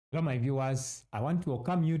Hello my viewers, I want to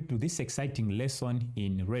welcome you to this exciting lesson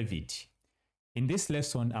in Revit. In this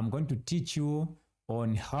lesson, I'm going to teach you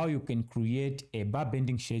on how you can create a bar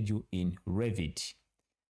bending schedule in Revit.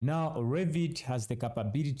 Now, Revit has the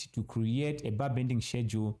capability to create a bar bending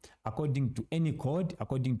schedule according to any code,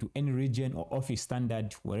 according to any region or office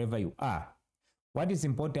standard, wherever you are. What is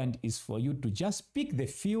important is for you to just pick the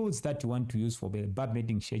fields that you want to use for the bar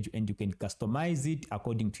bending schedule, and you can customize it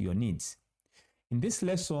according to your needs. In this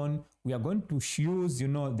lesson, we are going to use, the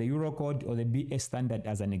Eurocode or the BS standard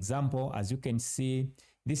as an example. As you can see,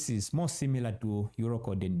 this is more similar to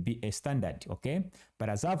Eurocode and BS standard, okay? But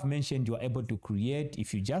as I've mentioned, you are able to create,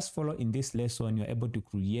 if you just follow in this lesson, you're able to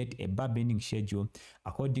create a bar bending schedule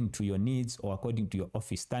according to your needs or according to your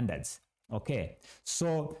office standards. Okay,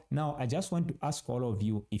 so now I just want to ask all of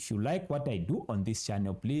you, if you like what I do on this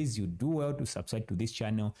channel, please, you do well to subscribe to this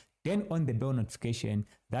channel, turn on the bell notification.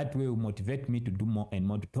 That way will motivate me to do more and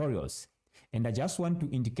more tutorials. And I just want to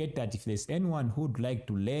indicate that if there's anyone who'd like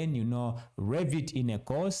to learn, Revit in a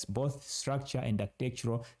course, both structure and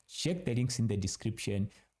architectural, check the links in the description.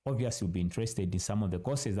 Obviously, you'll be interested in some of the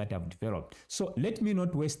courses that I've developed. So let me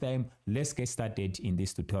not waste time. Let's get started in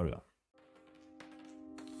this tutorial.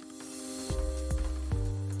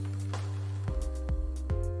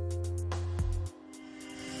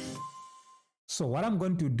 So what I'm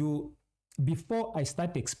going to do, before I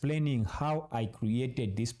start explaining how I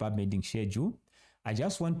created this bar bending schedule, I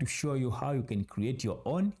just want to show you how you can create your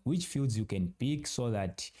own, which fields you can pick so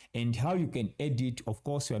that, and how you can edit. Of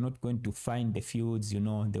course, you are not going to find the fields,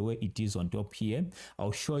 the way it is on top here.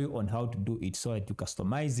 I'll show you on how to do it so that you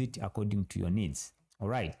customize it according to your needs. All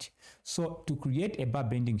right. So to create a bar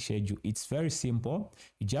bending schedule, it's very simple.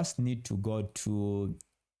 You just need to go to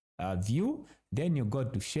view, then you go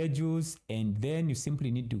to schedules, and then you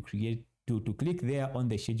simply need to click there on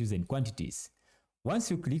the schedules and quantities.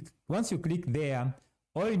 Once you click there,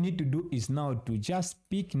 all you need to do is now to just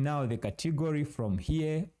pick now the category from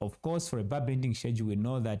here. Of course, for a bar bending schedule, we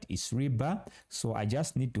know that it's rebar, so I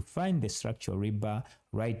just need to find the structure rebar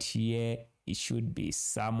right here. It should be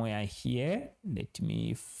somewhere here. Let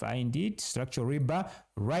me find it. Structure rebar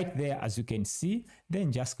right there, as you can see.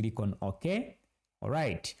 Then just click on OK. All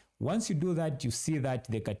right. Once you do that, you see that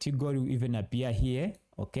the category will even appear here,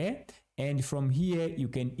 okay? And from here, you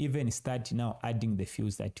can even start now adding the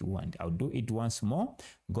fields that you want. I'll do it once more.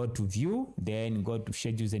 Go to view, then go to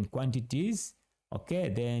schedules and quantities, okay?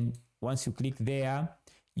 Then once you click there,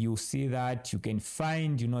 you see that you can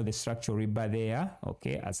find, the structure rebar there,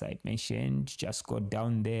 okay? As I mentioned, just go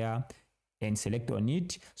down there and select on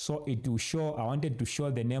it, so it will show. I wanted to show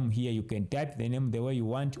the name here. You can type the name the way you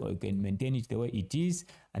want, or you can maintain it the way it is,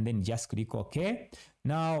 and then just click OK.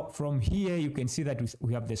 Now from here you can see that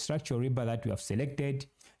we have the structure rebar that we have selected.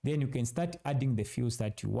 Then you can start adding the fields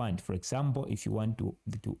that you want. For example, if you want to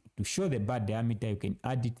show the bar diameter, you can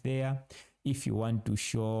add it there. If you want to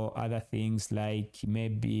show other things, like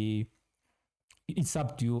maybe, it's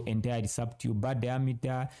up to you entirely. It's up to you. Bar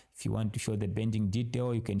diameter, if you want to show the bending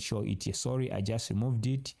detail, you can show it here. Sorry, I just removed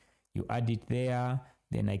it. You add it there.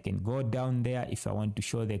 Then I can go down there. If I want to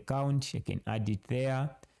show the count, I can add it there.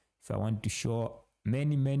 If I want to show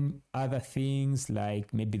many other things,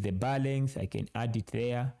 like maybe the bar length, I can add it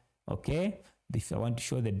there. Okay. If I want to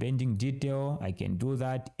show the bending detail, I can do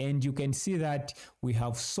that. And you can see that we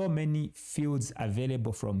have so many fields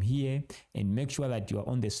available from here. And make sure that you are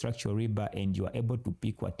on the structure rebar and you are able to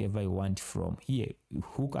pick whatever you want from here. You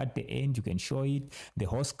hook at the end, you can show it. The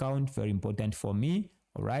host count, very important for me.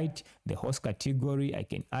 All right. The host category, I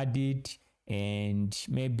can add it. And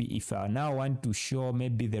maybe if I now want to show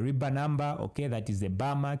maybe the rebar number, okay, that is the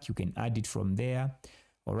bar mark, you can add it from there.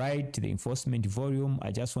 All right, the enforcement volume,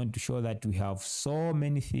 I just want to show that we have so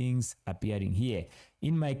many things appearing here.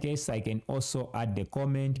 In my case, I can also add the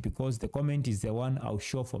comment, because the comment is the one I'll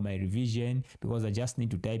show for my revision, because I just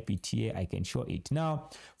need to type it here. I can show it.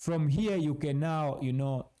 Now, from here, you can now,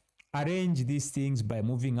 arrange these things by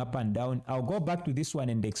moving up and down. I'll go back to this one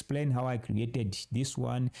and explain how I created this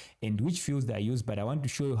one and which fields I use, but I want to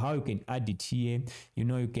show you how you can add it here.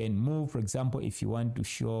 You can move, for example, if you want to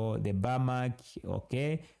show the bar mark,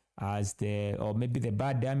 okay, as or maybe the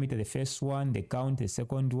bar diameter, the first one, the count, the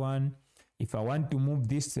second one. If I want to move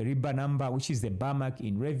this rebar number, which is the bar mark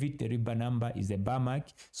in Revit, the rebar number is the bar mark.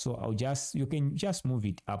 So you can just move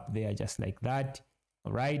it up there just like that.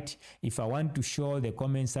 All right. If I want to show the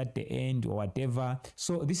comments at the end or whatever.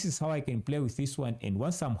 So this is how I can play with this one. And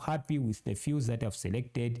once I'm happy with the fields that I've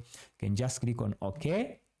selected, I can just click on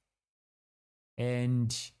OK.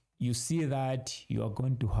 And you see that you are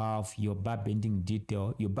going to have your bar bending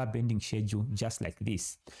detail, your bar bending schedule just like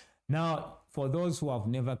this. Now, for those who have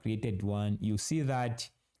never created one, you see that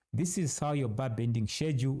this is how your bar bending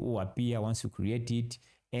schedule will appear once you create it.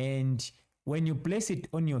 And when you place it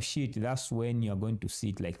on your sheet, that's when you're going to see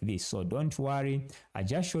it like this. So don't worry, I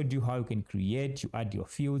just showed you how you can create, you add your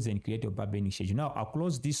fields and create your bar bending schedule. Now I'll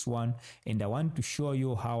close this one and I want to show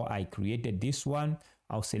you how I created this one.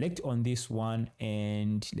 I'll select on this one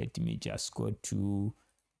and let me just go to,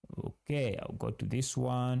 okay, I'll go to this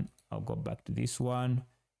one. I'll go back to this one.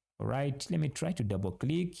 All right, let me try to double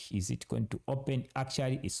click. Is it going to open?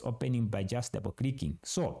 Actually, it's opening by just double clicking.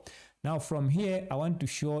 So now from here, I want to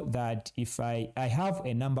show that if I have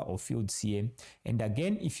a number of fields here. And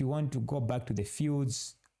again, if you want to go back to the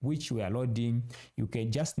fields which we are loading, you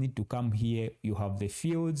can just need to come here. You have the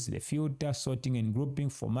fields, the filter, sorting and grouping,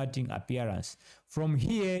 formatting, appearance. From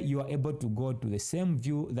here, you are able to go to the same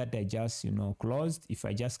view that I just, closed. If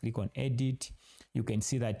I just click on edit, you can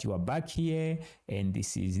see that you are back here, and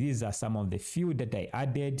these are some of the fields that I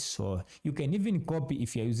added. So you can even copy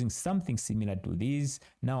if you're using something similar to this.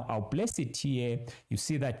 Now I'll place it here. You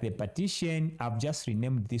see that the partition, I've just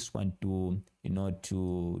renamed this one to,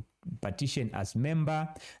 to partition as member.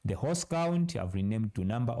 The host count I've renamed to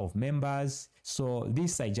number of members. So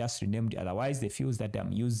this I just renamed. Otherwise, the fields that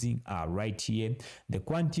I'm using are right here. The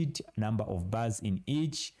quantity, number of bars in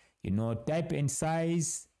each, type and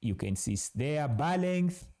size, you can see it's there. Bar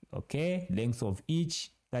length, okay, length of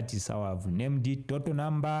each, that is how I've named it. Total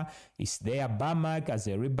number is there. Bar mark as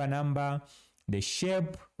a ribbon number. The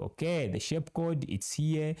shape, okay, the shape code, it's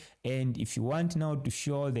here. And if you want now to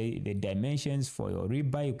show the dimensions for your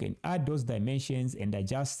rebar, you can add those dimensions. And I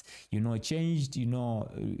just, changed,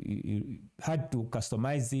 had to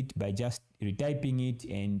customize it by just retyping it,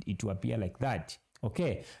 and it will appear like that.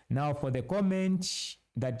 Okay, now for the comment,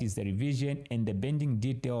 that is the revision, and the bending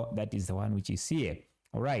detail, that is the one which is here.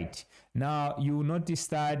 All right, now you notice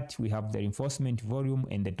that we have the reinforcement volume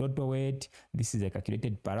and the total weight. This is a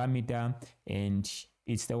calculated parameter, and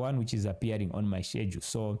it's the one which is appearing on my schedule.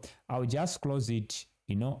 So I'll just close it.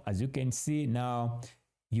 As you can see now,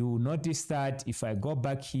 you notice that if I go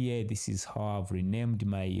back here, this is how I've renamed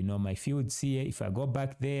my, my fields here. If I go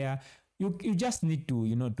back there, you just need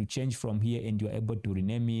to, to change from here, and you're able to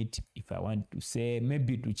rename it. If I want to say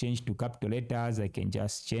maybe to change to capital letters, I can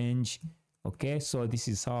just change. Okay, so this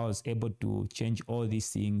is how I was able to change all these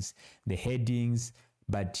things, the headings.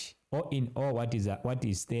 But all in all, what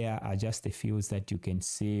is there are just the fields that you can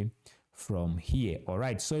see from here. All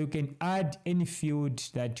right, so you can add any field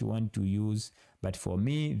that you want to use, but for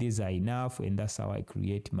me, these are enough, and that's how I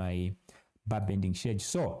create my bar bending schedule.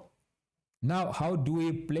 So now, how do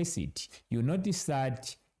we place it? You notice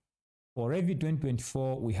that for Revit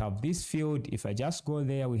 2024, we have this field. If I just go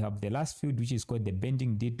there, we have the last field, which is called the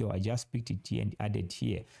bending detail. I just picked it here and added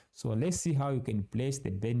here. So let's see how you can place the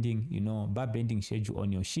bending, bar bending schedule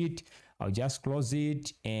on your sheet. I'll just close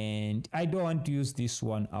it, and I don't want to use this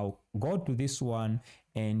one. I'll go to this one,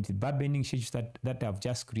 and the bar bending schedule that I've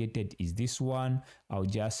just created is this one. I'll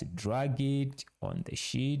just drag it on the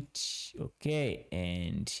sheet, okay,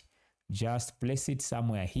 and just place it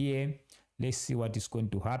somewhere here. Let's see what is going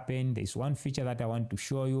to happen. There's one feature that I want to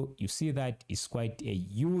show you. You see that it's quite a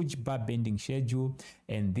huge bar bending schedule,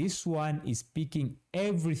 and this one is picking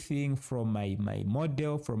everything from my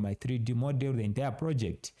model, from my 3D model, the entire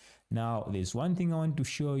project. Now there's one thing I want to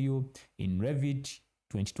show you. In Revit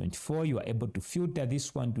 2024, you are able to filter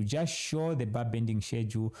this one to just show the bar bending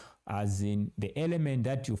schedule as in the element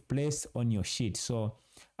that you've placed on your sheet. So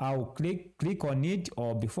I'll click on it,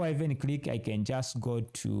 or before I even click, I can just go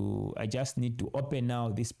to, I just need to open now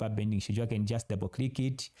this bar bending schedule. I can just double click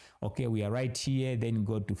it. Okay, we are right here, then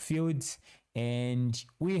go to fields, and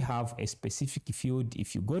we have a specific field.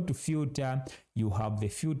 If you go to filter, you have the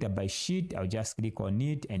filter by sheet. I'll just click on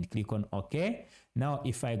it and click on OK. Now,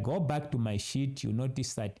 if I go back to my sheet, you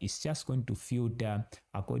notice that it's just going to filter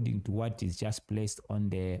according to what is just placed on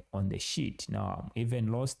the sheet. Now, I'm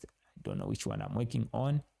even lost. I don't know which one I'm working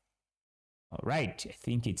on. All right, I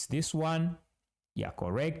think it's this one. Yeah,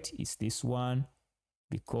 correct. It's this one,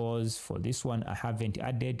 because for this one I haven't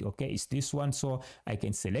added. Okay, it's this one. So I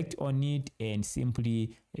can select on it and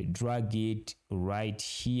simply drag it right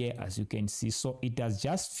here, as you can see. So it has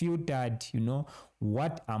just filtered,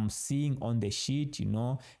 what I'm seeing on the sheet,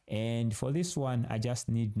 and for this one, I just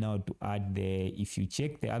need now to add if you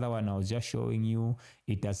check the other one I was just showing you,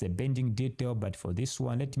 it has a bending detail, but for this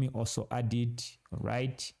one, let me also add it,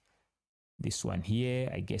 right? This one here,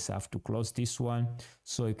 I guess I have to close this one.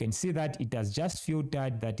 So you can see that it has just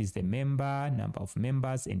filtered, that is the number of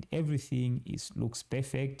members, and everything looks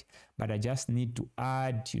perfect. But I just need to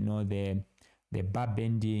add, the bar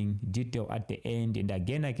bending detail at the end, and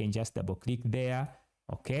again I can just double click there.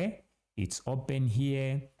 Okay, it's open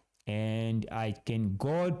here, and I can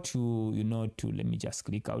go to, let me just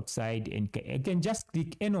click outside, and I can just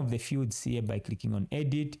click any of the fields here by clicking on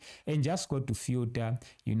edit and just go to filter.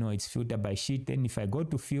 It's filter by sheet. Then if I go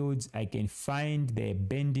to fields, I can find the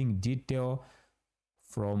bending detail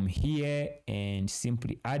from here and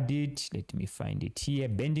simply add it. Let me find it here,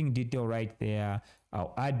 bending detail right there.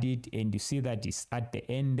 I'll add it, and you see that it's at the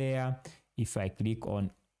end there. If I click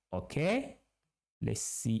on OK, let's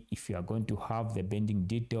see if you are going to have the bending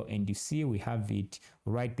detail, and you see we have it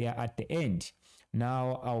right there at the end.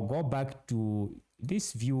 Now I'll go back to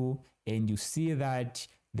this view, and you see that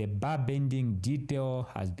the bar bending detail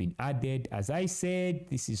has been added. As I said,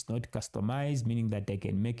 this is not customized, meaning that I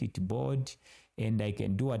can make it bold, and I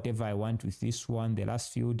can do whatever I want with this one, the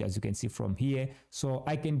last field, as you can see from here. So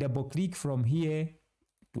I can double click from here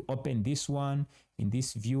to open this one in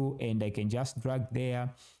this view, and I can just drag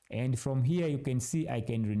there, and from here you can see I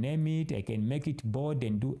can rename it, I can make it bold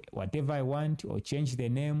and do whatever I want, or change the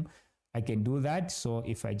name. I can do that. So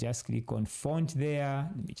if I just click on font there,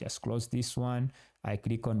 let me just close this one, I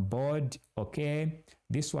click on bold. Okay,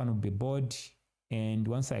 this one will be bold, and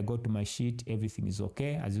once I go to my sheet, everything is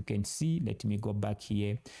okay. As you can see, let me go back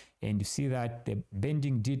here, and you see that the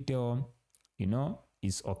bending detail,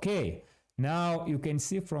 is okay. Now you can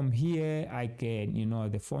see from here, I can,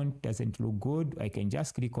 the font doesn't look good. I can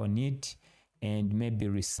just click on it and maybe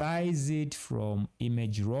resize it from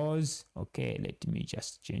image rows. Okay, let me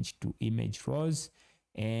just change to image rows.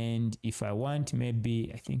 And if I want,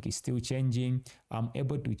 maybe, I think it's still changing, I'm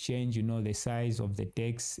able to change, the size of the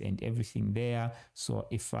text and everything there. So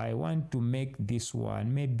if I want to make this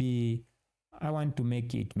one, maybe I want to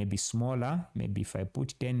make it maybe smaller. Maybe if I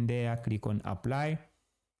put 10 there, click on apply.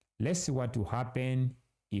 Let's see what will happen,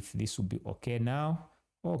 if this will be okay now.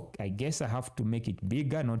 Oh, I guess I have to make it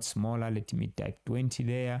bigger, not smaller. Let me type 20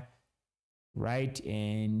 there. Right,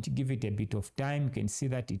 and give it a bit of time. You can see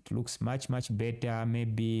that it looks much better.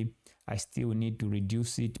 Maybe I still need to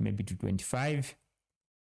reduce it maybe to 25.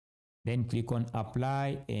 Then click on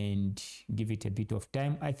apply and give it a bit of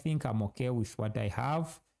time. I think I'm okay with what I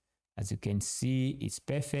have. As you can see, it's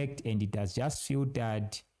perfect, and it has just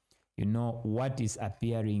filtered what is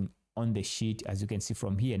appearing on the sheet, as you can see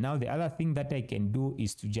from here. Now the other thing that I can do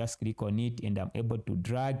is to just click on it, and I'm able to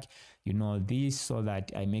drag this so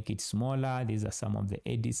that I make it smaller. These are some of the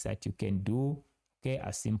edits that you can do. Okay,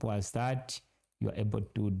 as simple as that. You're able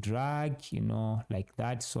to drag like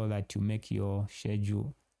that, so that you make your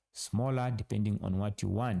schedule smaller depending on what you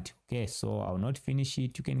want. Okay, so I'll not finish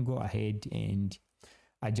it. You can go ahead and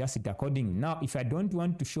adjust it accordingly. Now if I don't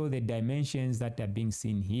want to show the dimensions that are being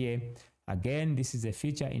seen here, again, this is a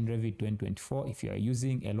feature in Revit 2024. If you are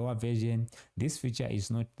using a lower version, this feature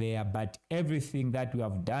is not there, but everything that we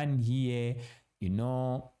have done here,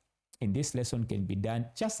 in this lesson can be done,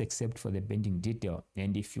 just except for the bending detail.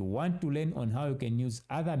 And if you want to learn on how you can use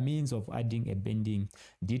other means of adding a bending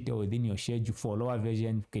detail within your schedule for lower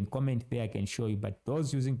version, you can comment there, I can show you. But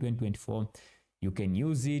those using 2024, you can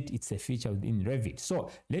use it. It's a feature within Revit. So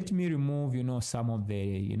let me remove, some of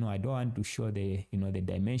the, I don't want to show the, the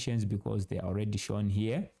dimensions because they're already shown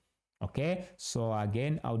here. Okay. So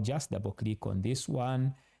again, I'll just double click on this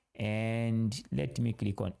one, and let me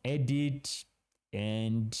click on edit.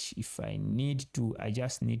 And if I need to, I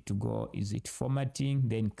just need to go, is it formatting?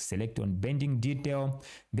 Then select on bending detail,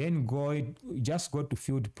 then just go to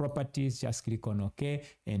field properties, just click on OK.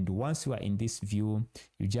 And once you are in this view,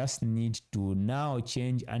 you just need to now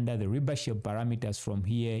change under the ribbon shape parameters from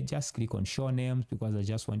here. Just click on show names, because I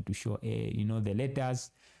just want to show, the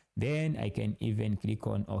letters. Then I can even click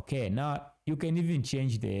on OK. Now you can even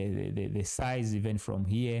change the size even from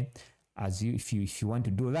here. If you want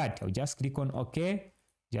to do that, I'll just click on OK.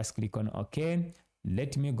 Just click on OK.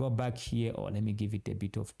 Let me go back here, or let me give it a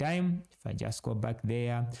bit of time. If I just go back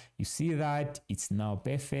there, you see that it's now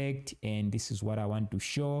perfect, and this is what I want to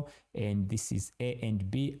show, and this is A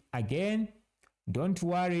and B. Again, don't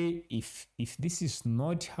worry if this is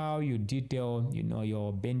not how you detail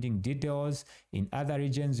your bending details. In other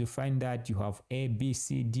regions you find that you have A, B,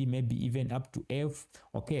 C, D, maybe even up to F.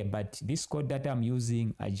 Okay, but this code that I'm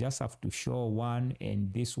using, I just have to show 1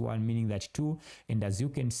 and this one, meaning that 2. And as you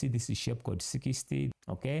can see, this is shape code 60.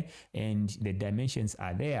 Okay, and the dimensions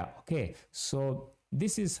are there. Okay, so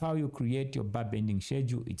this is how you create your bar bending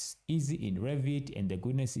schedule. It's easy in Revit, and the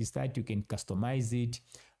goodness is that you can customize it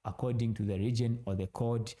according to the region or the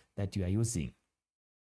code that you are using.